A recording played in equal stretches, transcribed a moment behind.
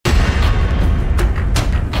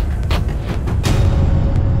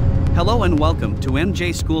Hello and welcome to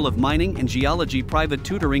MJ School of Mining and Geology Private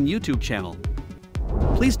Tutoring YouTube channel.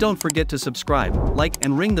 Please don't forget to subscribe, like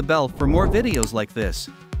and ring the bell for more videos like this.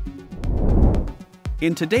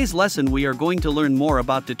 In today's lesson we are going to learn more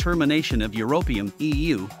about determination of Europium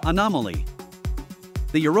 (EU) anomaly.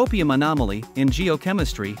 The Europium anomaly, in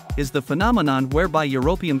geochemistry, is the phenomenon whereby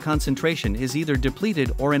europium concentration is either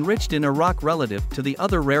depleted or enriched in a rock relative to the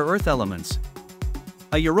other rare earth elements.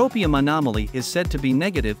 A Europium anomaly is said to be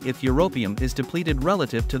negative if europium is depleted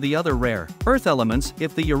relative to the other rare earth elements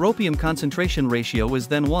if the europium concentration ratio is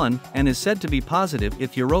then 1, and is said to be positive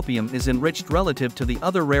if europium is enriched relative to the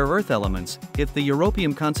other rare earth elements if the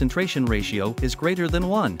europium concentration ratio is greater than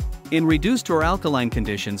 1. In reduced or alkaline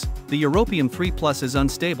conditions, the europium 3+ is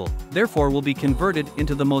unstable, therefore will be converted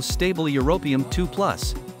into the most stable europium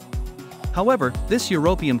 2+. However, this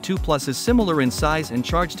europium 2+ is similar in size and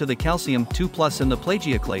charge to the calcium 2+ in the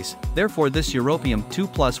plagioclase, therefore this europium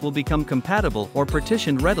 2+ will become compatible or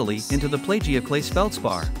partitioned readily into the plagioclase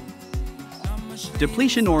feldspar.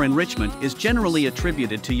 Depletion or enrichment is generally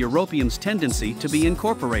attributed to europium's tendency to be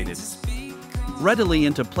incorporated readily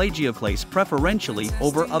into plagioclase preferentially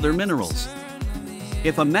over other minerals.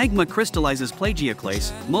 If a magma crystallizes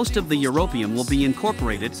plagioclase, most of the europium will be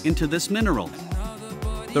incorporated into this mineral.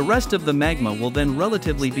 The rest of the magma will then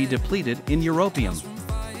relatively be depleted in europium.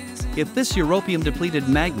 If this europium depleted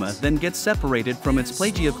magma then gets separated from its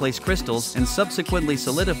plagioclase crystals and subsequently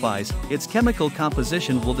solidifies, its chemical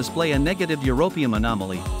composition will display a negative europium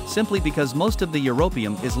anomaly, simply because most of the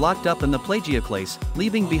europium is locked up in the plagioclase,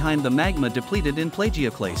 leaving behind the magma depleted in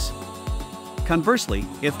plagioclase. Conversely,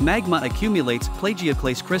 if magma accumulates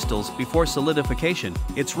plagioclase crystals before solidification,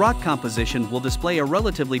 its rock composition will display a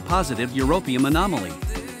relatively positive europium anomaly.